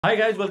Hi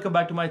guys, welcome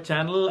back to my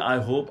channel. I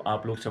hope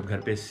आप लोग सब घर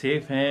पे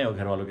सेफ हैं और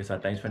घर वालों के साथ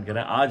टाइम स्पेंड कर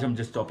रहे हैं। आज हम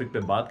जिस टॉपिक पे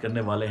बात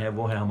करने वाले हैं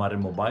वो है हमारे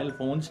मोबाइल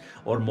फोन्स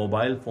और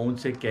मोबाइल फोन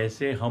से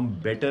कैसे हम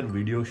बेटर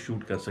वीडियो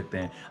शूट कर सकते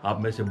हैं।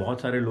 आप में से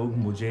बहुत सारे लोग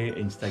मुझे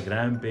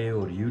इंस्टाग्राम पे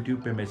और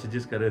यूट्यूब पे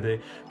मैसेजेस कर रहे थे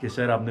कि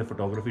सर आपने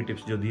फोटोग्राफी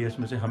टिप्स जो दी है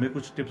इसमें से हमें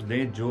कुछ टिप्स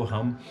दें जो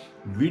हम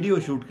वीडियो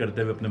शूट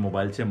करते हुए अपने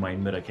मोबाइल से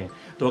माइंड में रखें।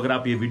 तो अगर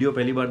आप ये वीडियो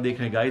पहली बार देख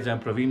रहे हैं guys, I am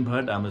Praveen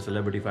Bhatt, I am a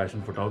celebrity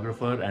fashion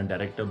photographer and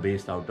director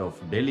based out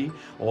of Delhi.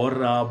 और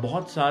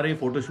बहुत सारे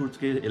फोटोशूट्स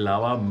के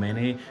अलावा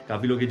मैंने,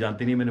 काफ़ी लोग ये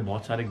जानते नहीं, मैंने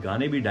बहुत सारे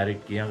गाने भी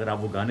डायरेक्ट किए हैं। अगर आप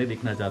वो गाने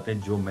देखना चाहते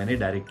हैं जो मैंने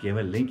डायरेक्ट किए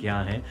हैं, लिंक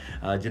यहाँ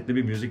है। जितने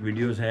भी म्यूज़िक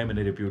वीडियोस हैं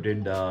मैंने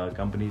रिप्यूटेड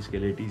कंपनीज के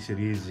लिए, टी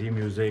सीरीज, जी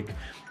म्यूज़िक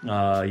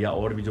या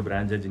और भी जो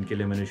ब्रांड्स हैं जिनके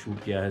लिए मैंने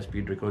शूट किया है,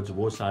 स्पीड रिकॉर्ड्स,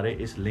 वो सारे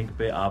इस लिंक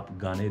पे आप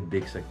गाने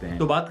देख सकते हैं।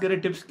 तो बात करें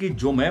टिप्स की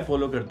जो मैं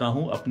फॉलो करता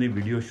हूँ अपने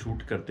वीडियो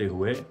शूट करते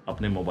हुए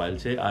अपने मोबाइल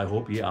से, आई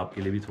होप ये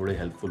आपके लिए भी थोड़े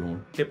हेल्पफुल हों।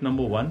 टिप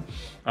नंबर 1,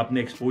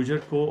 अपने एक्सपोजर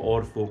को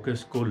और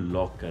फोकस को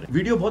लॉक करें।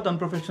 वीडियो बहुत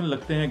अनप्रोफेशनल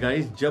लगते हैं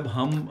गाइज जब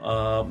हम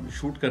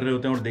शूट कर रहे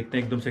होते हैं और देखते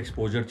हैं एकदम से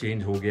एक्सपोजर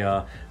चेंज हो गया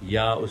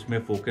या उसमें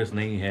फोकस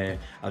नहीं है।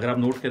 अगर आप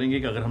नोट करेंगे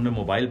कि अगर हमने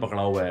मोबाइल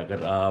पकड़ा हुआ है,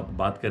 अगर आप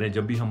बात करें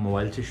जब भी हम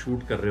मोबाइल से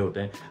शूट कर रहे होते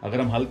हैं,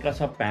 अगर हम हल्का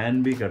सा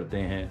पैन भी करते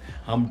हैं,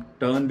 हम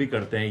टर्न भी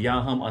करते हैं या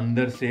हम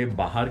अंदर से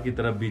बाहर की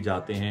तरफ भी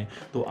जाते हैं,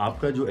 तो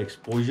आपका जो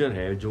एक्सपोजर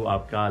है, जो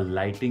आपका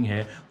लाइटिंग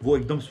है, वो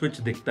एकदम स्विच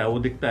दिखता है। वो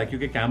दिखता है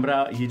क्योंकि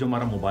कैमरा, ये जो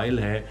हमारा मोबाइल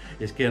है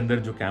इसके अंदर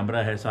जो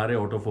कैमरा है सारे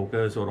ऑटो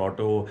फोकस और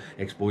ऑटो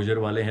एक्सपोजर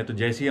वाले हैं। तो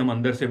जैसे ही हम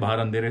अंदर से बाहर,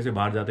 अंधेरे से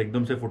बाहर जाते हैं,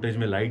 एकदम से फुटेज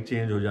में लाइट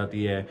चेंज हो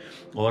जाती है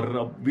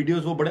और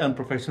वीडियोस वो बड़े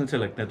अनप्रोफेशनल से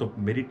लगते हैं। तो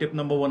मेरी टिप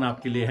नंबर 1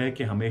 आपके लिए है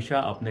कि हमेशा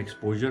अपने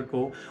एक्सपोजर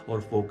को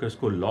और फोकस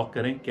को लॉक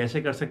करें।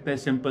 कैसे कर सकते हैं?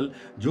 सिंपल,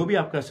 जो भी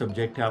आपका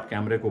सब्जेक्ट है आप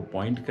कैमरे को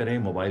पॉइंट करें,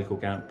 मोबाइल को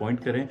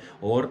पॉइंट करें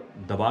और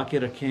दबा के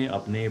रखें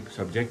अपने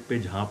सब्जेक्ट पे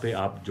जहां पे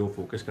आप जो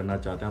फोकस करना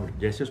चाहते हैं।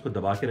 जैसे उसको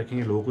दबा के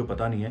रखेंगे, लोगों को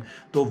पता नहीं है,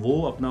 तो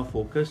वो अपना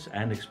फोकस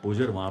एंड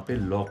एक्सपोजर वहां पे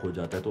लॉक हो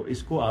जाता है। तो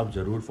इसको आप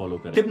जरूर फॉलो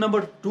करें। टिप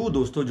नंबर 2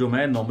 दोस्तों, जो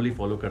मैं नॉर्मली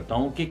फॉलो करता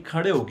हूं, कि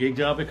खड़े होके एक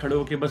जगह पे खड़े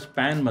होके बस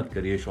पैन मत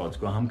करिए शॉट्स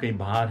को। हम कहीं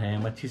बाहर हैं,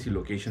 हम अच्छी सी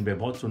लोकेशन पे,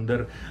 बहुत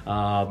सुंदर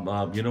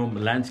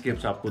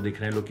लैंडस्केप्स आपको दिख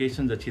रहे हैं,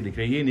 लोकेशंस अच्छी दिख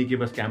रही है। ये नहीं कि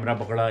बस कैमरा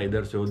पकड़ा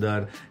इधर से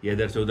उधर या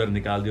इधर से उधर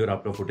निकाल दिया और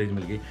आपको फुटेज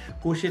मिल गई।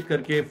 कोशिश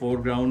करके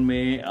फोरग्राउंड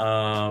में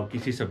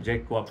किसी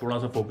सब्जेक्ट को आप थोड़ा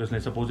सा फोकस लें।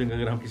 सपोजिंग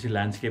अगर हम किसी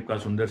लैंडस्केप का,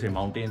 सुंदर से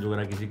माउंटेन्स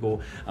वगैरह किसी को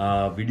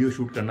वीडियो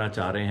शूट करना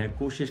चाह रहे हैं,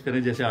 कोशिश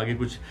करें जैसे आगे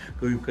कुछ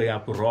कोई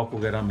आपको रॉक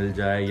वगैरह मिल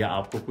जाए या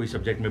आपको कोई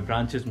सब्जेक्ट में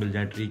ब्रांचेस मिल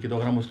जाए ट्री के, तो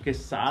अगर हम उसके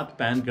साथ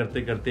पैन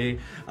करते करते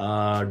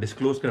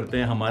डिस्क्लोज करते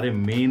हैं हमारे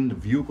मेन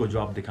व्यू को जो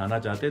आप दिखाना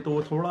चाहते हैं, तो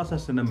वो थोड़ा सा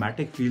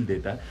सिनेमैटिक फील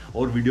देता है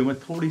और वीडियो में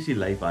थोड़ी सी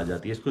लाइफ आ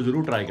जाती है। इसको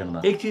जरूर ट्राई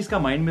करना। एक चीज का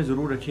माइंड में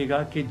जरूर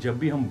रखिएगा कि जब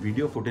भी हम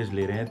वीडियो फुटेज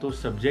ले रहे हैं तो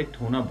सब्जेक्ट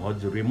होना बहुत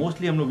जरूरी है।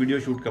 मोस्टली हम लोग वीडियो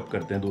शूट कब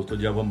करते हैं दोस्तों?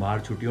 जब हम बाहर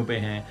छुट्टियों पे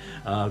हैं,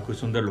 कुछ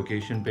सुंदर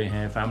लोकेशन पे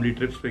हैं, फैमिली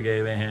ट्रिप्स पे गए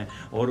हुए हैं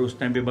और उस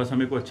टाइम पे बस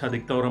हमें को अच्छा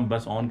दिखता है और हम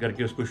बस ऑन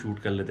करके उसको शूट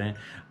कर लेते हैं।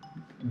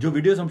 जो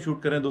वीडियोस हम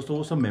शूट कर रहे हैं दोस्तों,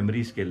 वो सब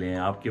मेमोरीज के लिए हैं,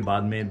 आपके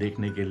बाद में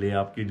देखने के लिए,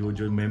 आपकी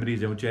जो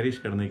मेमोरीज हैं वो चेरिश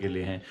करने के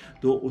लिए हैं।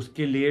 तो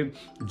उसके लिए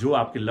जो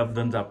आपके लव्ड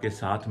वंस आपके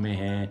साथ में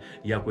हैं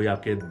या कोई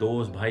आपके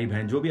दोस्त, भाई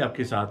बहन जो भी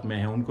आपके साथ में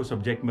हैं, उनको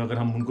सब्जेक्ट में अगर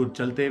हम उनको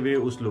चलते हुए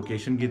उस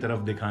लोकेशन की तरफ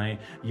दिखाएं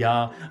या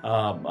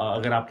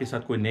अगर आपके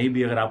साथ कोई नहीं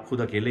भी, अगर आप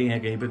खुद अकेले ही हैं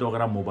कहीं पे, तो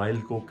अगर आप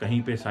मोबाइल को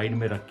कहीं पे साइड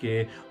में रख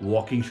के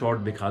वॉकिंग शॉट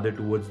दिखा दे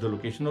टूवर्ड्स द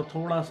लोकेशन, और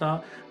थोड़ा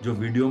सा जो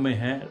वीडियो में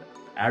है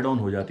एड ऑन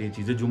हो जाती है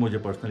चीजें, जो मुझे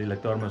पर्सनली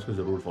लगता है और मैं उसको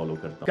जरूर फॉलो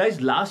करता हूँ। गाइस,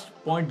 लास्ट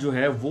पॉइंट जो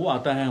है वो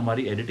आता है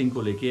हमारी एडिटिंग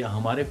को लेके।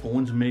 हमारे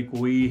फोन्स में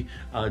कोई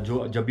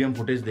जो जब भी हम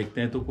फुटेज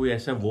देखते हैं तो कोई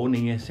ऐसा वो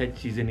नहीं है, सेट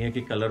चीजें नहीं है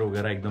कि कलर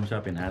वगैरह एकदम से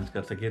आप इनहांस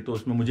कर सके। तो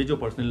उसमें मुझे जो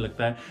पर्सनली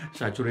लगता है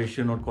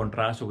सैचुरेशन और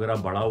कॉन्ट्रास्ट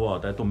वगैरह बढ़ा हुआ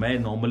होता है। तो मैं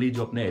नॉर्मली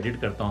जो अपने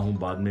एडिट करता हूँ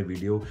बाद में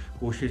वीडियो,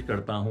 कोशिश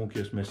करता हूँ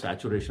कि उसमें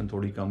सैचुरेशन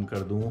थोड़ी कम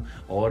कर दूँ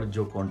और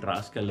जो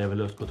कॉन्ट्रास्ट का लेवल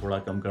है उसको थोड़ा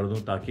कम कर दूँ,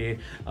 ताकि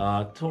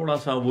थोड़ा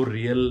सा वो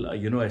रियल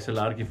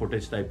SLR की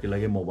फुटेज टाइप के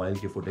लगे, मोबाइल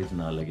की फुटेज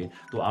ना लगे।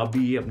 तो आप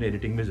भी ये अपने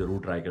एडिटिंग में जरूर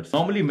ट्राई कर सकते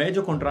हैं। नॉर्मली मैं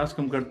जो कंट्रास्ट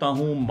कम करता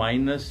हूँ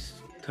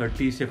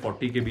 -30 से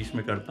 40 के बीच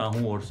में करता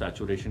हूं, और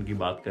सैचुरेशन की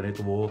बात करें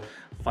तो वो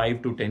 5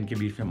 to 10 के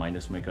बीच में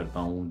माइनस में करता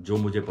हूं, जो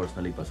मुझे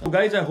पर्सनली पसंद। तो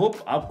गाइज, आई होप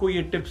आपको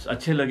ये टिप्स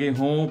अच्छे लगे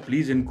हों।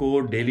 प्लीज इनको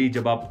डेली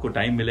जब आपको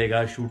टाइम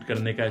मिलेगा शूट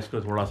करने का,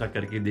 इसको थोड़ा सा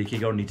करके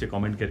देखिएगा और नीचे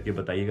कमेंट करके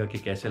बताइएगा कि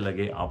कैसे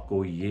लगे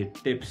आपको ये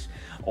टिप्स।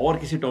 और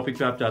किसी टॉपिक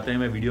पे आप चाहते हैं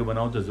मैं वीडियो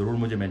बनाऊं तो जरूर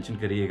मुझे मेंशन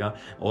करिएगा।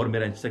 और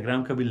मेरा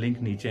इंस्टाग्राम का भी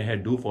लिंक नीचे है,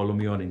 do follow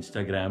me on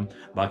Instagram.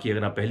 बाकी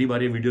अगर आप पहली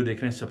बार ये वीडियो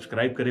देख रहे हैं,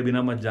 सब्सक्राइब करे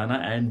बिना मत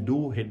जाना and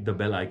do hit the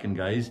bell icon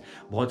guys.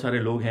 बहुत सारे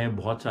लोग हैं,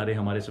 बहुत सारे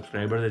हमारे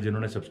सब्सक्राइबर्स हैं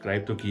जिन्होंने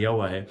सब्सक्राइब तो किया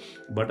हुआ है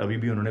बट अभी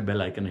भी उन्होंने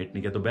बेल आइकन हिट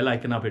नहीं किया। तो बेल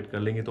आइकन आप हिट कर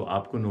लेंगे तो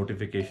आपको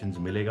नोटिफिकेशंस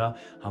मिलेगा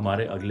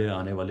हमारे अगले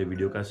आने वाले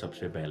वीडियो का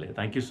सबसे पहले।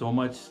 Thank you so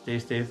much, stay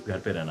safe, घर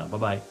पे रहना, बाय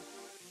बाय।